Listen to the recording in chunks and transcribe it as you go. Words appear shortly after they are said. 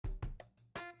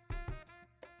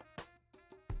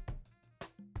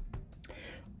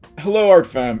Hello art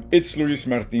fam, it's Luis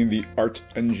Martin, the art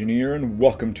engineer, and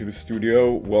welcome to the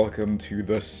studio, welcome to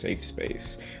the safe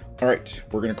space. Alright,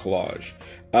 we're gonna collage.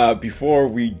 Before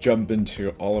we jump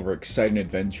into all of our exciting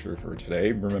adventure for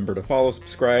today, remember to follow,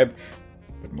 subscribe,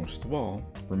 but most of all,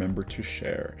 remember to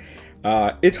share.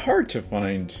 It's hard to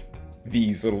find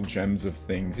these little gems of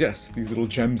things. Yes, these little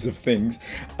gems of things.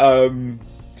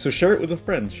 So share it with a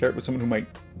friend, share it with someone who might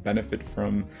benefit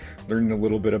from learning a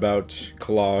little bit about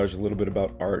collage, a little bit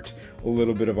about art, a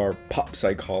little bit of our pop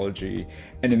psychology,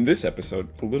 and in this episode,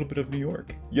 a little bit of New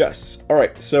York. Yes. All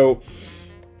right. So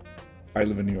I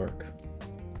live in New York.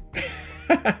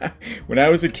 When I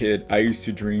was a kid, I used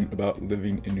to dream about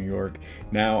living in New York.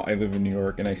 Now I live in New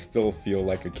York and I still feel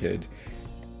like a kid.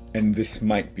 And this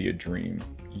might be a dream.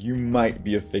 You might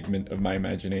be a figment of my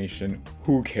imagination.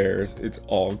 Who cares? It's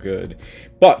all good.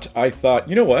 But I thought,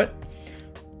 you know what?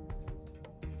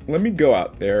 Let me go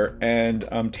out there and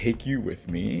take you with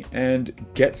me and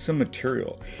get some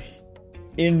material.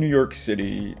 In New York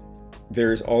City,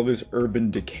 there's all this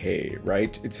urban decay,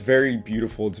 right? It's very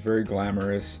beautiful, it's very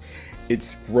glamorous,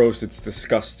 it's gross, it's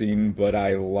disgusting, but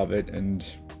I love it, and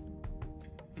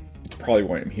it's probably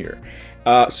why I'm here.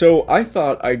 So I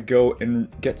thought I'd go and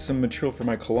get some material for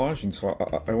my collaging, so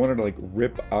I wanted to like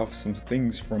rip off some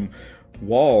things from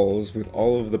walls with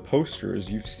all of the posters.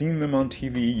 You've seen them on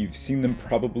TV, you've seen them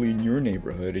probably in your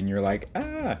neighborhood, and you're like,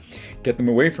 get them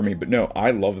away from me. But no, I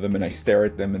love them and I stare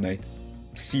at them and I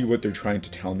see what they're trying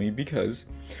to tell me, because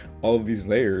all of these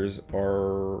layers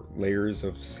are layers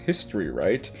of history,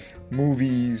 right?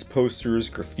 Movies, posters,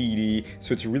 graffiti.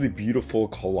 So it's a really beautiful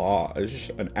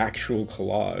collage, an actual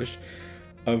collage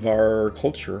of our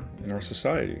culture and our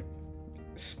society.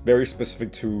 It's very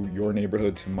specific to your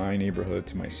neighborhood, to my neighborhood,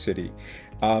 to my city.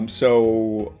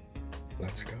 So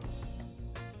let's go.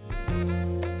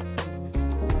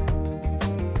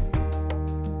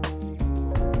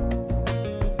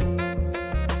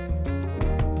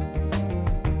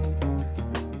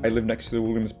 I live next to the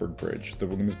Williamsburg Bridge. The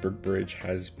Williamsburg Bridge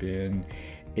has been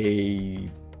a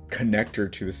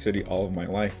connector to the city all of my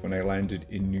life. When I landed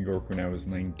in New York when I was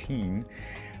 19,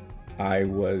 I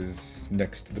was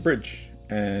next to the bridge.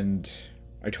 And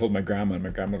I told my grandma, and my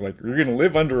grandma's like, "You're gonna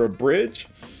live under a bridge?"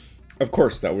 Of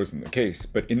course, that wasn't the case.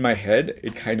 But in my head,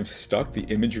 it kind of stuck, the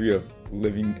imagery of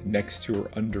living next to or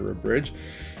under a bridge.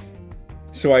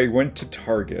 So I went to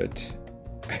Target.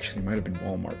 Actually, it might have been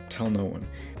Walmart. Tell no one.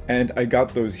 And I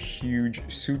got those huge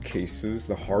suitcases,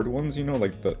 the hard ones, you know,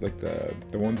 like the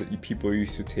ones that people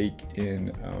used to take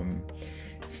in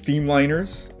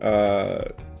steamliners.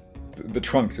 The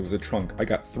trunks, it was a trunk. I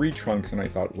got 3 trunks and I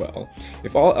thought, well,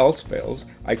 if all else fails,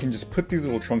 I can just put these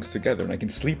little trunks together and I can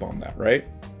sleep on that, right?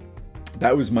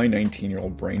 That was my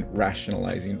 19-year-old brain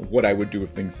rationalizing what I would do if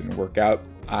things didn't work out.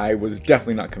 I was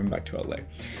definitely not coming back to LA.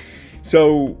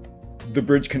 So the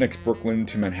bridge connects Brooklyn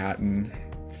to Manhattan,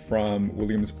 from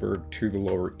Williamsburg to the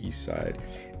Lower East Side,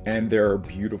 and there are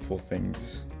beautiful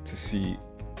things to see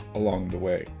along the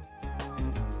way.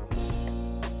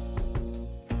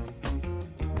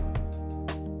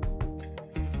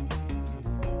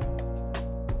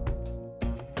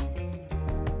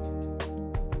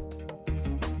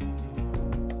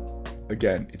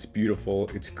 Again, it's beautiful,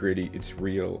 it's gritty, it's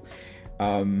real.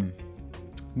 New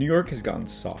York has gotten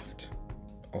soft.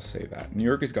 I'll say that. New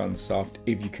York has gotten soft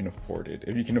if you can afford it.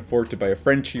 If you can afford to buy a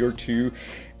Frenchie or two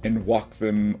and walk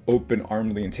them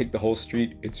open-armedly and take the whole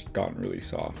street, it's gotten really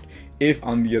soft. If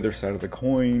on the other side of the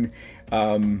coin,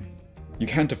 you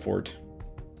can't afford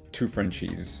 2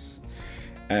 Frenchies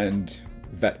and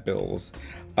vet bills,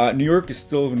 New York is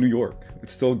still New York.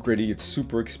 It's still gritty, it's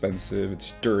super expensive,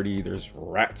 it's dirty, there's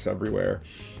rats everywhere.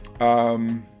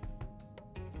 I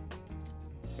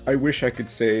wish I could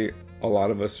say a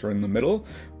lot of us are in the middle,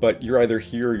 but you're either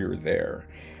here or you're there.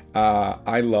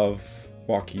 I love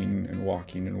walking and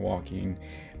walking and walking.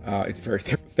 It's very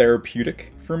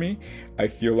therapeutic for me. I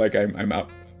feel like I'm out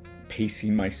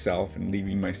pacing myself and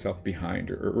leaving myself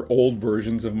behind, or old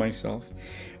versions of myself.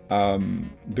 The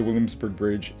Williamsburg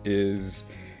Bridge is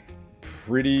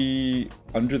pretty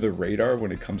under the radar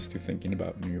when it comes to thinking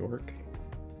about New York.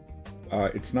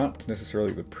 It's not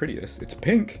necessarily the prettiest. It's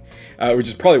pink, which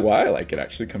is probably why I like it,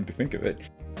 actually, come to think of it.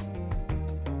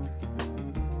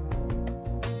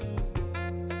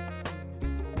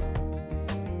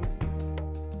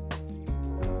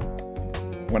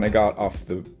 When I got off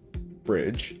the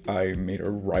bridge, I made a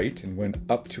right and went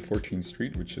up to 14th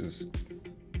Street, which is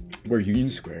where Union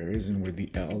Square is and where the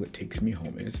L that takes me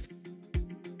home is.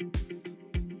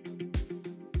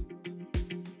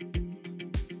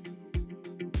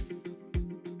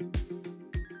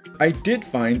 I did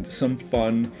find some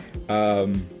fun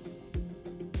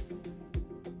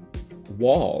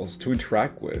walls to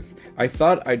interact with. I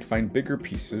thought I'd find bigger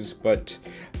pieces, but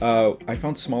I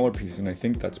found smaller pieces, and I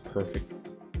think that's perfect.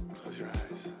 Close your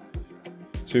eyes.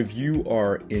 So if you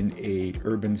are in a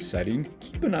urban setting,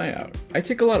 keep an eye out. I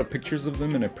take a lot of pictures of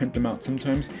them and I print them out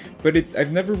sometimes, but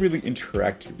I've never really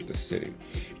interacted with the city.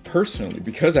 Personally,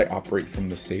 because I operate from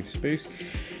the safe space,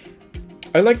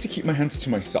 I like to keep my hands to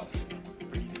myself.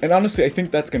 And honestly, I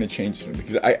think that's going to change soon,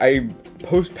 because I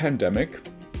post-pandemic,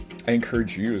 I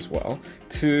encourage you as well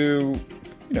to,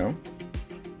 you know,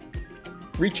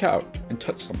 reach out and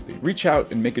touch something. Reach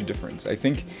out and make a difference. I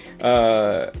think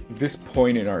this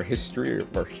point in our history,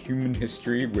 our human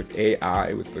history, with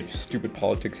AI, with the stupid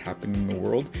politics happening in the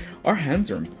world, our hands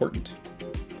are important.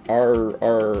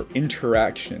 Our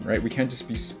interaction, right? We can't just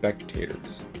be spectators.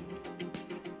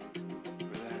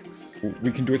 Relax.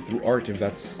 We can do it through art if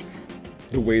that's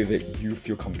the way that you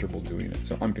feel comfortable doing it.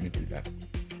 So I'm going to do that.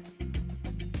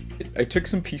 I took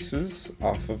some pieces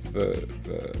off of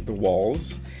the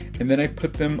walls, and then I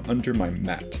put them under my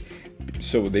mat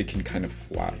so they can kind of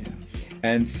flatten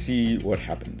and see what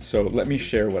happens. So let me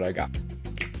share what I got.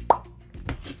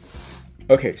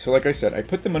 Okay, so like I said, I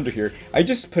put them under here. I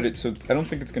just put it so I don't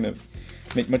think it's gonna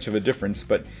make much of a difference,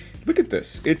 but look at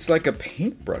this. It's like a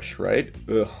paintbrush, right?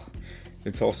 Ugh.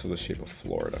 It's also the shape of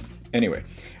Florida. Anyway,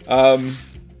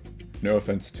 no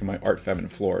offense to my art fam in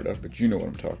Florida, but you know what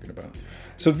I'm talking about.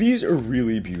 So these are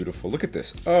really beautiful. Look at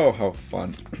this. Oh, how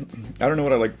fun. I don't know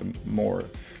what I like more,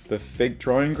 the fake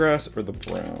drawing grass or the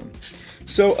brown.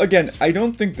 So again, I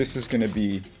don't think this is gonna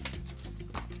be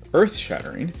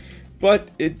earth-shattering, but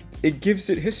it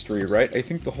gives it history, right? I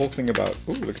think the whole thing about,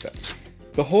 oh, look at that.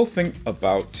 The whole thing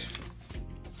about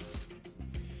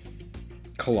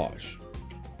collage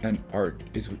and art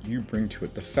is what you bring to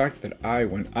it. The fact that I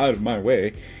went out of my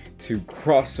way to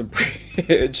cross a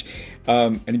bridge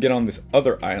and get on this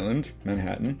other island,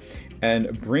 Manhattan,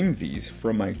 and bring these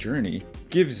from my journey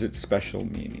gives it special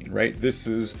meaning, right? This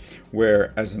is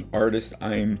where, as an artist,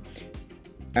 I'm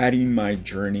adding my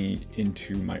journey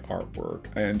into my artwork.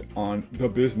 And on the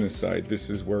business side, this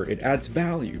is where it adds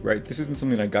value, right? This isn't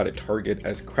something I got at Target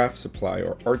as craft supply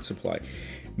or art supply.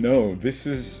 No, this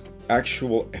is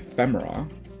actual ephemera,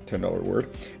 $10 word,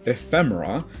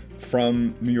 ephemera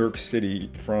from New York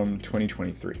City from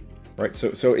 2023, right?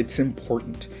 So it's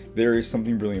important. There is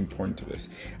something really important to this.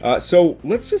 So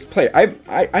let's just play.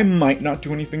 I might not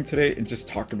do anything today and just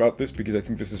talk about this, because I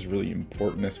think this is really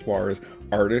important as far as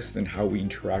artists and how we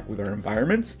interact with our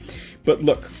environments. But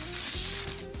look,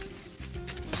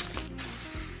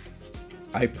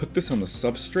 I put this on the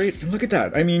substrate, and look at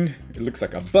that. I mean, it looks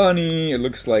like a bunny. It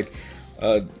looks like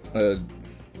a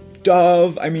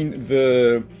dove. I mean,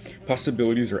 the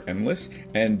possibilities are endless,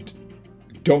 and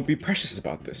don't be precious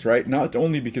about this, right? Not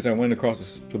only because I went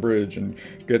across the bridge and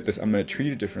get this, I'm going to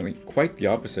treat it differently. Quite the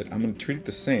opposite. I'm going to treat it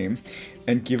the same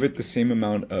and give it the same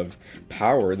amount of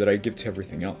power that I give to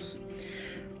everything else.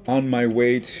 On my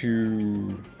way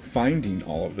to finding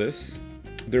all of this,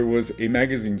 there was a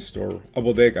magazine store, a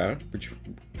bodega, which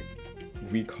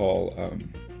we call,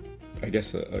 I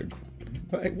guess,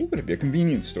 what would it be? A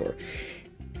convenience store.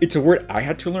 It's a word I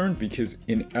had to learn, because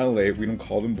in LA, we don't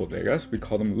call them bodegas, we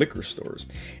call them liquor stores.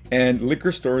 And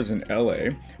liquor stores in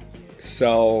LA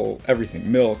sell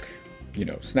everything, milk, you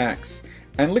know, snacks,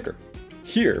 and liquor.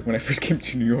 Here, when I first came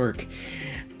to New York,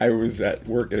 I was at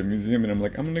work at a museum, and I'm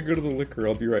like, I'm gonna go to the liquor,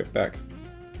 I'll be right back.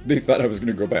 They thought I was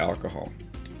gonna go buy alcohol,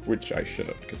 which I should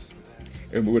have, because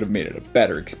it would have made it a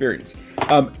better experience.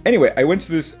 Anyway, I went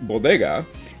to this bodega,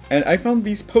 and I found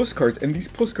these postcards, and these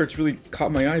postcards really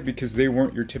caught my eye because they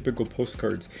weren't your typical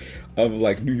postcards of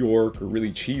like New York or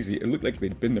really cheesy. It looked like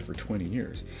they'd been there for 20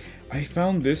 years. I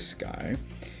found this guy,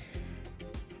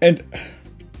 and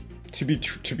to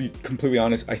be completely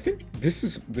honest, I think this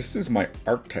is my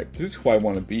archetype. This is who I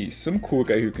want to be. Some cool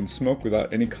guy who can smoke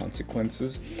without any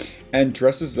consequences and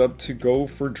dresses up to go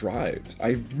for drives.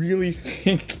 I really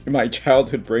think in my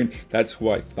childhood brain, that's who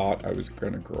I thought I was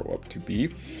going to grow up to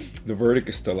be. The verdict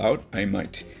is still out. I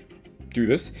might do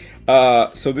this.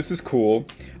 So this is cool.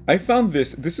 I found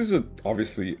this. This is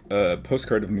obviously a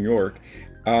postcard of New York.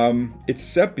 It's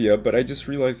sepia, but I just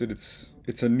realized that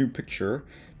it's a new picture,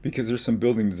 because there's some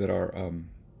buildings that are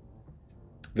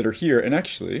here, and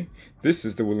actually, this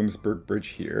is the Williamsburg Bridge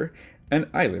here, and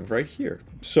I live right here.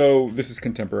 So this is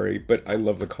contemporary, but I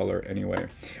love the color anyway.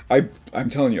 I'm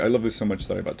telling you, I love this so much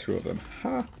that I bought two of them.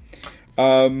 Ha!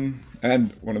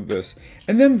 And one of this.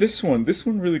 And then this one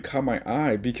really caught my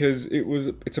eye because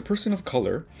it's a person of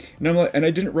color, and I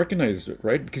didn't recognize it,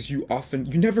 right? Because you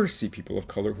never see people of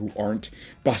color who aren't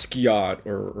Basquiat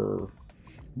or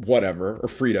whatever, or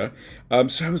Frida.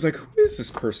 So I was like, who is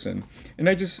this person? And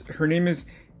her name is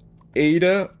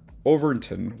Ada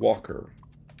Overton Walker,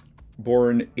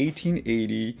 born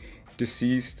 1880,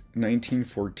 deceased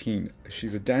 1914.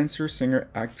 She's a dancer, singer,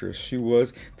 actress. She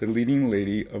was the leading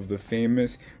lady of the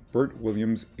famous Bert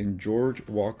Williams and George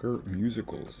Walker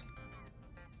musicals.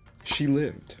 She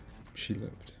lived,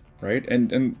 right?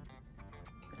 And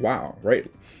wow, right?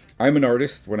 I'm an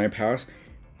artist. When I pass,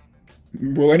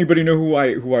 will anybody know who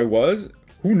I was?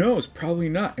 Who knows? Probably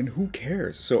not. And who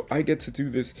cares? So I get to do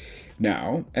this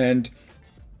now. And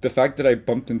the fact that I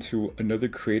bumped into another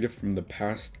creative from the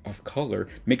past of color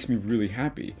makes me really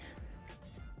happy.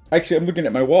 Actually, I'm looking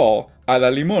at my wall. Ada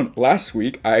Limon. Last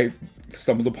week, I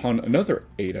stumbled upon another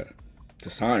Ada to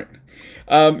sign.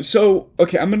 So,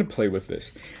 okay, I'm going to play with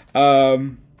this.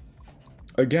 Again,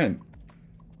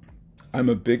 I'm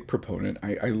a big proponent.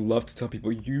 I love to tell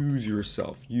people, use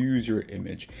yourself, use your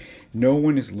image. No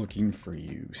one is looking for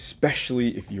you,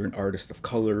 especially if you're an artist of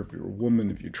color, if you're a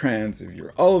woman, if you're trans, if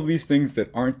you're all of these things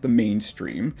that aren't the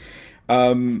mainstream.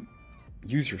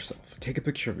 Use yourself. Take a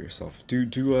picture of yourself.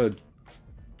 Do a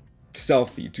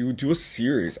selfie. Do a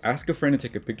series. Ask a friend to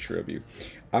take a picture of you.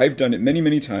 I've done it many,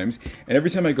 many times, and every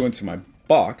time I go into my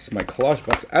box, my collage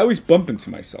box, I always bump into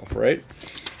myself, right?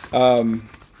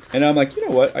 And I'm like, you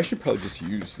know what? I should probably just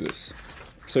use this.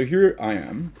 So here I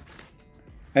am.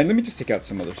 And let me just take out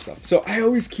some other stuff. So I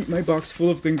always keep my box full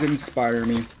of things that inspire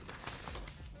me.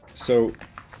 So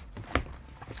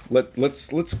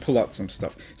let's pull out some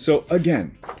stuff. So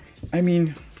again, I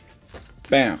mean,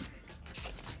 bam.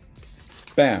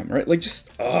 Bam, right? Like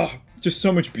just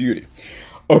so much beauty.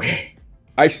 Okay,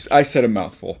 I said a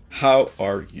mouthful. How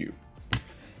are you?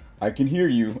 I can hear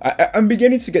you. I'm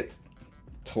beginning to get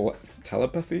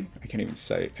telepathy. I can't even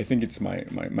say. I think it's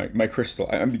my crystal.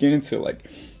 I'm beginning to like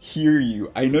hear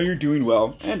you. I know you're doing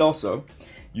well, and also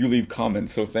you leave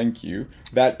comments, so thank you.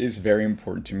 That is very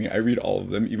important to me. I read all of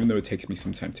them, even though it takes me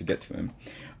some time to get to them.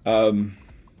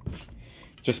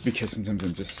 Just because sometimes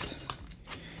I'm just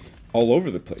all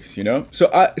over the place, you know? So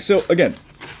again,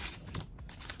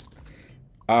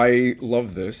 I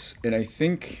love this, and I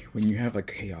think when you have a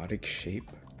chaotic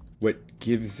shape, what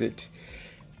gives it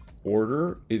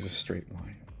order is a straight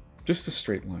line. Just a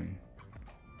straight line.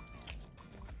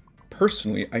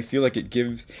 Personally, I feel like it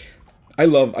gives... I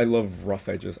love rough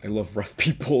edges. I love rough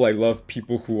people. I love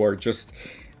people who are just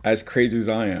as crazy as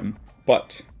I am.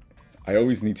 But I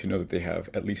always need to know that they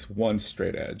have at least one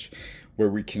straight edge where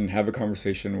we can have a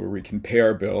conversation, where we can pay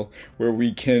our bill, where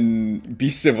we can be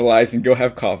civilized and go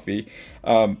have coffee,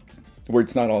 where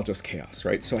it's not all just chaos,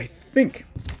 right? So I think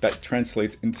that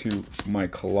translates into my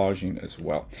collaging as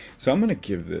well. So I'm going to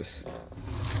give this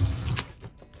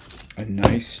a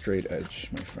nice straight edge,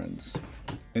 my friends,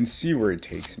 and see where it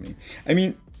takes me. I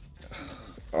mean,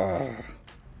 that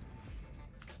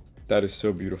is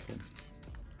so beautiful.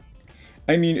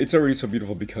 I mean, it's already so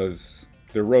beautiful because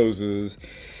they're roses.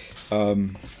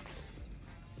 I'm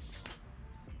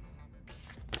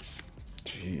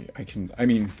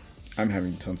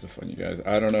having tons of fun, you guys.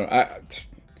 I don't know.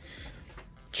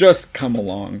 Just come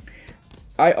along.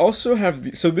 I also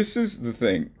have so this is the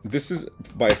thing. This is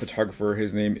by a photographer.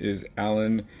 His name is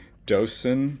Alain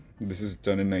Daussin. This is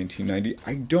done in 1990.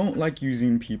 I don't like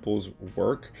using people's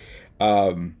work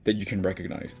that you can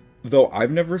recognize. Though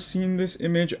I've never seen this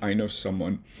image, I know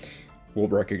someone will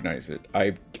recognize it.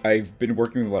 I've been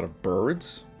working with a lot of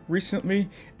birds recently,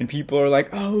 and people are like,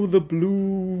 oh, the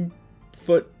blue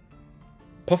foot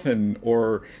puffin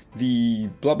or the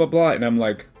blah blah blah, and I'm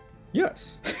like,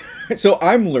 yes. So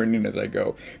I'm learning as I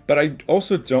go, but I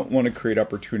also don't want to create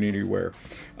opportunity where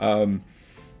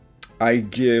I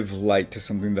give light to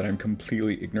something that I'm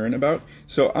completely ignorant about.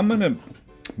 So I'm gonna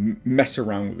mess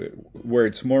around with it where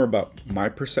it's more about my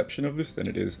perception of this than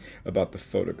it is about the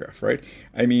photograph, right?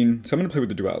 I mean, so I'm gonna play with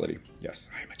the duality. Yes,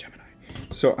 I am a Gemini.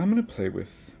 So I'm gonna play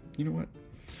with, you know what?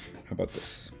 How about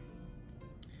this?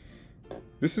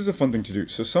 This is a fun thing to do.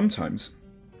 So sometimes,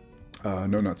 no,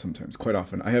 not sometimes, quite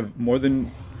often, I have more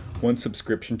than one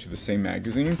subscription to the same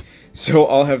magazine. So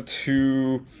I'll have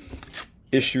 2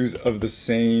 issues of the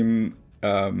same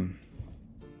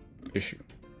issue.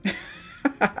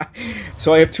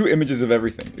 So I have 2 images of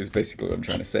everything, is basically what I'm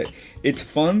trying to say. It's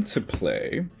fun to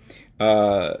play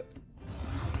the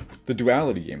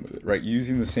duality game with it, right?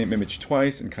 Using the same image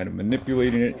twice and kind of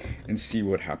manipulating it and see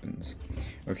what happens.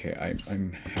 Okay,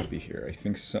 I'm happy here. I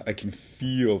think so, I can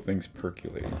feel things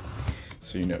percolating.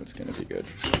 So you know it's gonna be good.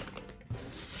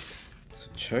 So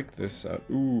check this out.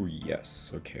 Ooh,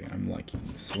 yes. Okay, I'm liking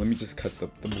this. So let me just cut the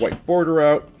white border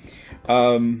out.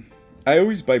 I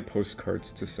always buy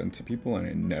postcards to send to people, and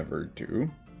I never do.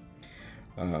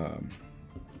 I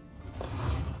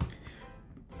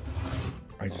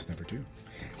just never do.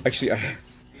 Actually,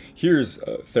 here's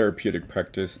therapeutic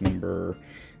practice number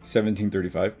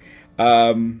 1735.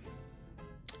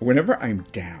 Whenever I'm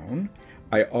down,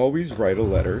 I always write a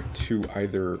letter to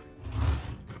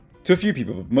a few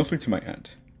people, but mostly to my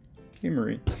aunt, hey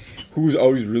Marie, who's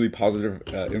always really positive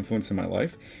influence in my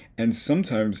life. And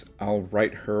sometimes I'll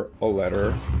write her a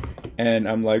letter and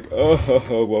I'm like,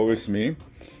 oh, woe is me.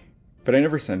 But I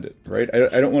never send it, right?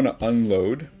 I don't want to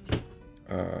unload.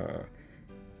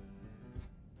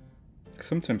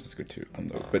 Sometimes it's good to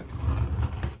unload, but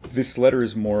this letter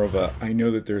is more of a, I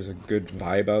know that there's a good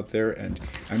vibe out there and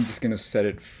I'm just going to set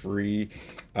it free,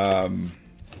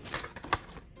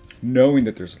 knowing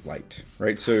that there's light,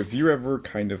 right? So if you're ever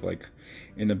kind of like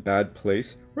in a bad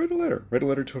place, write a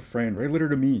letter to a friend, write a letter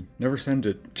to me, never send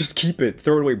it, just keep it,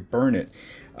 throw it away, burn it,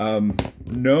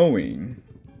 knowing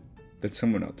that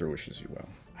someone out there wishes you well.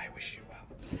 I wish you well.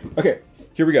 Okay,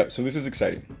 here we go. So this is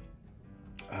exciting.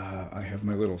 I have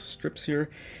my little strips here.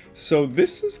 So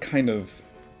this is kind of,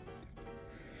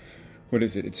 what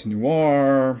is it? It's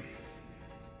noir.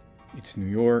 It's New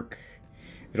York.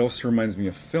 It also reminds me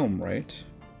of film, right?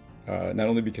 Not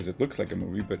only because it looks like a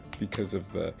movie, but because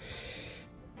of the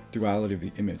duality of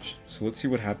the image. So let's see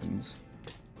what happens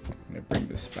when I bring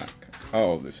this back.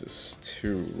 Oh, this is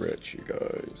too rich, you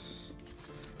guys.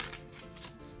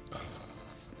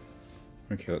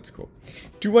 Okay, that's cool.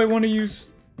 Do I want to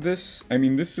use this? I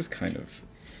mean, this is kind of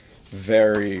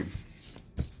very...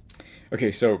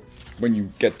 Okay, so when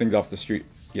you get things off the street,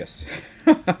 yes,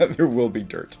 there will be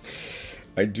dirt.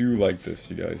 I do like this,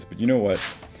 you guys, but you know what?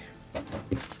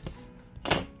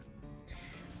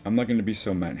 I'm not going to be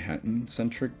so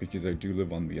Manhattan-centric because I do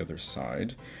live on the other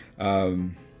side.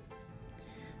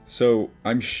 So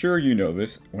I'm sure you know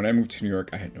this. When I moved to New York,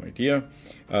 I had no idea.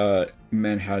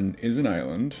 Manhattan is an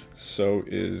island. So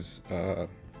is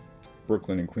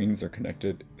Brooklyn and Queens are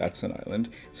connected. That's an island.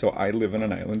 So I live on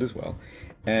an island as well.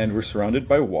 And we're surrounded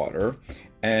by water.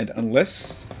 And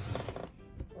unless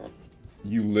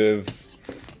you live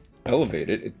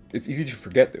elevated, it's easy to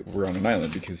forget that we're on an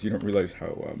island because you don't realize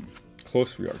how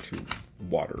close we are to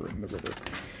water in the river.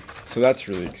 So that's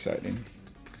really exciting.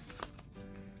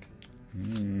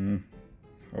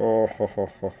 Oh, ho,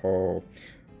 ho, ho, ho.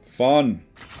 Fun.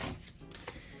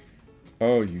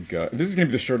 Oh, you got... This is going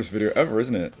to be the shortest video ever,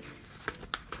 isn't it?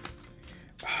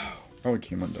 Oh, it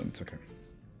came undone. It's okay.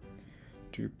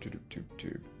 Doop, doop, doop,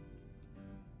 doop.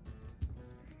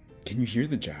 Can you hear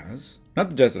the jazz? Not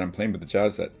the jazz that I'm playing, but the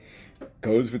jazz that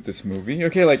goes with this movie.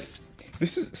 Okay, like,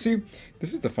 this is... See,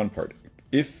 this is the fun part.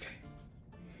 If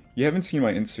you haven't seen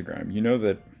my Instagram, you know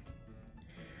that...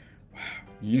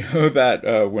 You know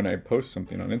that when I post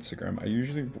something on Instagram, I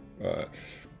usually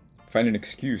find an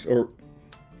excuse, or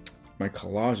my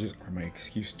collages are my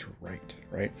excuse to write,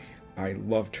 right? I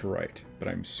love to write, but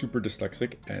I'm super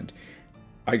dyslexic and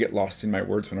I get lost in my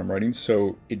words when I'm writing,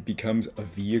 so it becomes a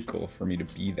vehicle for me to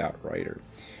be that writer.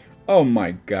 Oh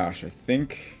my gosh, I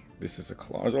think this is a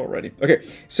collage already. Okay,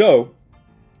 so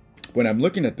when I'm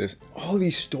looking at this, all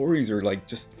these stories are like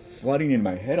just flooding in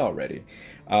my head already.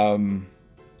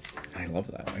 I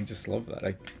love that. I just love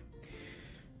that.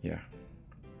 Yeah.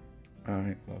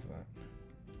 I love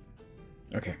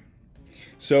that. Okay.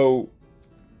 So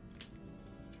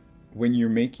when you're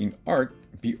making art,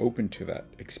 be open to that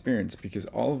experience because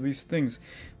all of these things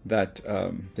that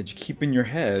that you keep in your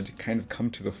head kind of come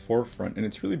to the forefront, and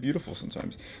it's really beautiful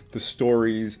sometimes. The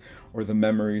stories or the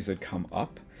memories that come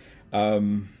up.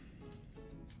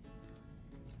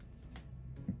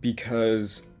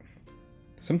 Because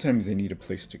sometimes they need a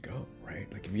place to go,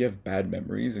 right? Like if you have bad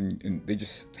memories and they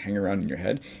just hang around in your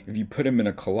head, if you put them in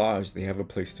a collage, they have a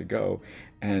place to go.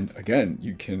 And again,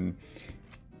 you can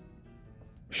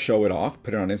show it off,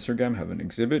 put it on Instagram, have an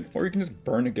exhibit, or you can just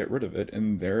burn it, get rid of it,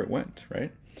 and there it went,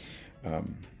 right?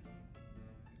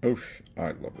 Oh,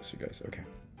 I love this, you guys. Okay.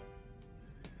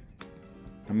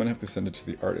 I'm gonna have to send it to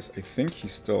the artist. I think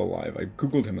he's still alive. I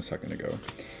Googled him a second ago.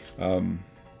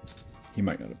 He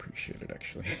might not appreciate it,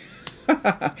 actually.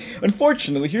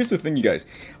 Unfortunately, here's the thing, you guys.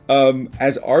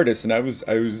 As artists, and I was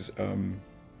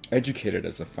educated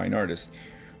as a fine artist.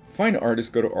 Fine artists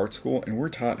go to art school, and we're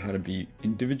taught how to be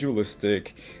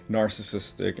individualistic,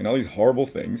 narcissistic, and all these horrible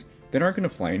things that aren't going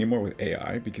to fly anymore with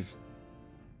AI, because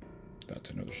that's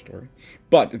another story.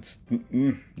 But it's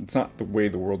not the way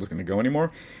the world is going to go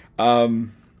anymore.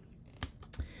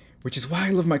 Which is why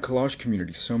I love my collage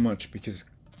community so much, because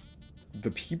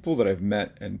the people that I've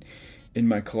met and in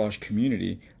my collage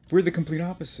community, we're the complete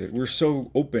opposite. We're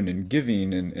so open and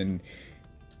giving, and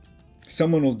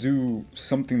someone will do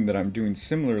something that I'm doing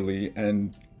similarly,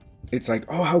 and it's like,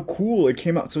 oh, how cool, it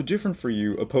came out so different for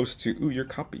you, opposed to, ooh, you're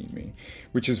copying me,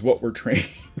 which is what we're trained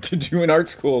to do in art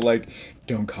school. Like,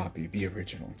 don't copy, be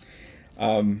original.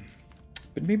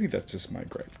 But maybe that's just my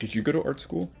gripe. Did you go to art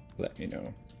school? Let me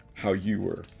know how you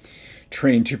were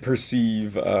trained to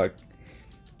perceive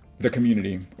the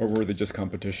community, or were they just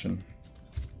competition?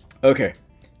 Okay,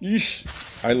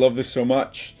 yeesh, I love this so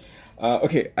much.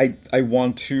 Okay, I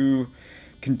want to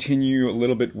continue a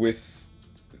little bit with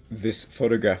this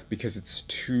photograph because it's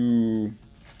too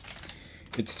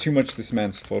much this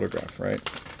man's photograph, right?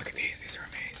 Look at these are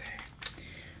amazing.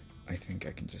 I think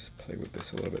I can just play with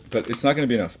this a little bit, but it's not going to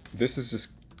be enough. This is just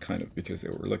kind of because they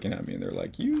were looking at me and they're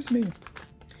like, use me.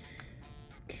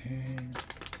 Okay.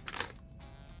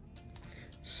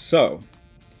 So,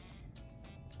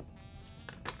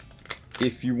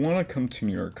 if you want to come to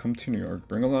New York, come to New York,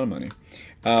 bring a lot of money.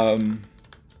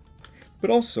 But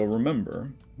also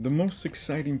remember, the most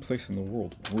exciting place in the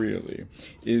world, really,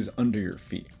 is under your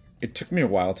feet. It took me a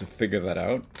while to figure that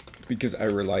out because I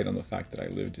relied on the fact that I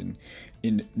lived in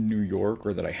New York,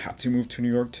 or that I had to move to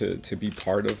New York to be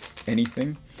part of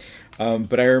anything.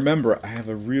 But I remember I have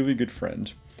a really good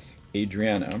friend,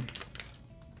 Adriana,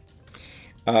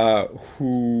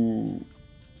 who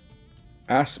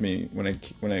asked me when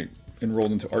I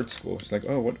enrolled into art school. She's like,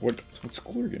 oh, what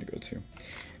school are you going to go to?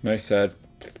 And I said,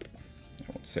 I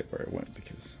won't say where I went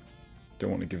because I don't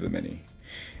want to give them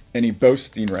any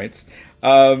boasting rights.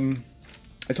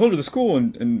 I told her the school,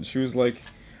 and she was like,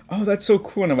 oh, that's so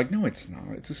cool. And I'm like, no, it's not.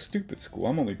 It's a stupid school.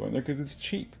 I'm only going there because it's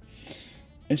cheap.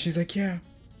 And she's like, yeah,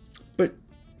 but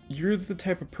you're the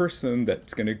type of person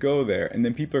that's going to go there, and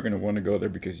then people are going to want to go there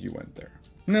because you went there.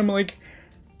 And I'm like,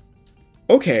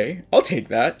 okay, I'll take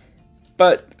that.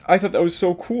 But I thought that was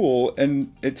so cool,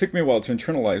 and it took me a while to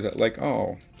internalize that, like,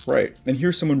 oh, right. And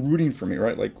here's someone rooting for me,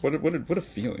 right? Like, what a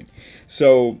feeling.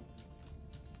 So,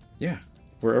 yeah,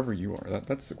 wherever you are,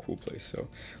 that's a cool place. So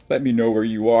let me know where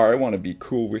you are. I want to be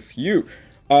cool with you.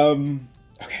 Okay,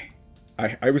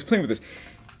 I was playing with this.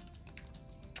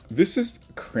 This is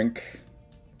Crink,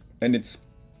 and it's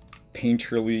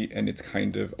painterly, and it's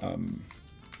kind of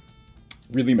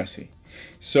really messy.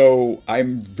 So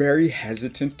I'm very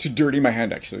hesitant to dirty my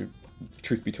hand, actually,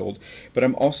 truth be told. But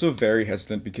I'm also very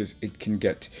hesitant because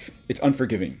it's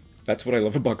unforgiving. That's what I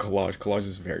love about collage. Collage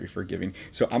is very forgiving.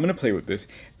 So I'm going to play with this.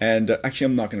 And actually,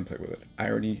 I'm not going to play with it. I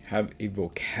already have a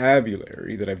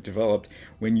vocabulary that I've developed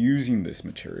when using this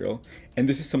material. And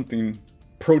this is something,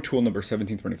 Pro Tool number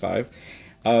 1725.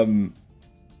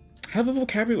 Have a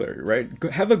vocabulary, right?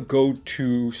 Have a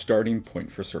go-to starting point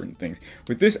for certain things.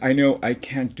 With this, I know I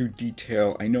can't do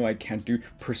detail. I know I can't do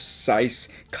precise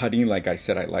cutting like I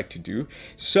said I like to do.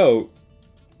 So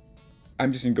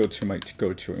I'm just gonna go to my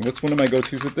go-to. And what's one of my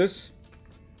go-tos with this?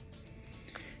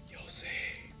 You'll see.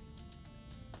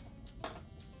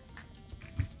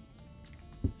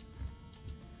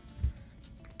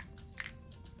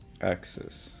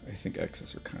 X's. I think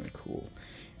X's are kind of cool.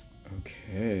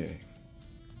 Okay.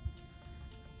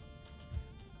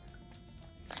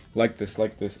 Like this.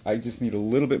 I just need a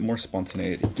little bit more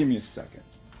spontaneity. Give me a second.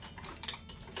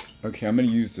 Okay, I'm going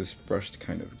to use this brush to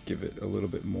kind of give it a little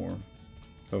bit more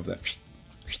of that.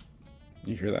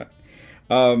 You hear that?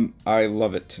 I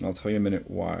love it, and I'll tell you in a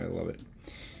minute why I love it.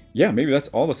 Yeah, maybe that's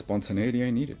all the spontaneity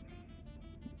I needed.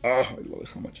 Oh, I love it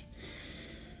so much.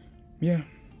 Yeah,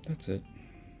 that's it.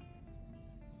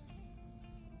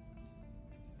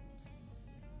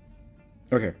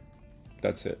 Okay.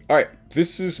 That's it. All right,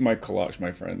 this is my collage,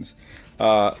 my friends.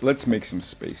 Let's make some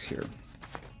space here.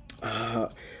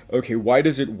 Okay, why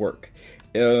does it work?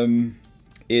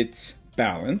 It's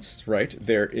balanced, right?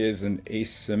 There is an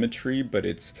asymmetry, but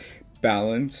it's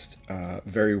balanced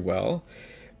very well.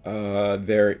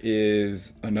 There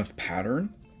is enough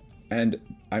pattern, and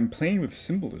I'm playing with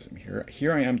symbolism here.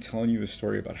 Here I am telling you the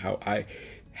story about how I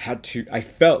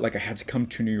felt like I had to come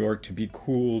to New York to be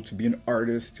cool, to be an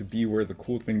artist, to be where the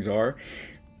cool things are.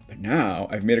 But now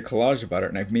I've made a collage about it,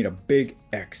 and I've made a big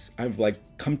X. I've like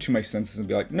come to my senses and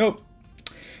be like, nope,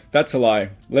 that's a lie.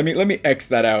 Let me X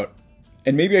that out.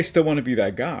 And maybe I still want to be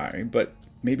that guy, but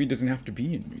maybe it doesn't have to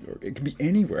be in New York. It can be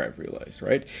anywhere, I've realized,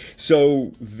 right?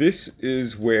 So this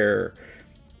is where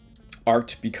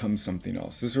art becomes something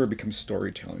else. This is where it becomes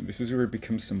storytelling. This is where it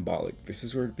becomes symbolic. This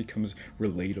is where it becomes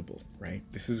relatable, right?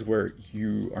 This is where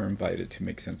you are invited to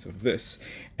make sense of this,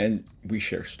 and we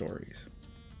share stories.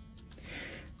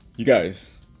 You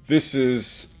guys, this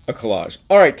is a collage.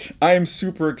 All right, I am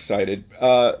super excited.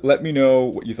 Let me know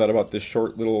what you thought about this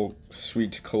short little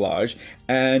sweet collage.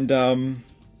 And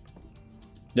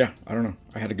yeah, I don't know.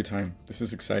 I had a good time. This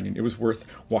is exciting. It was worth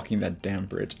walking that damn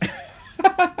bridge.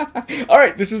 All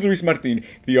right, this is Luis Martin,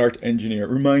 the art engineer,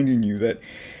 reminding you that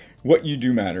what you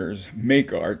do matters.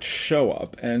 Make art, show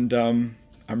up, and I'm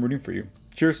rooting for you.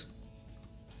 Cheers.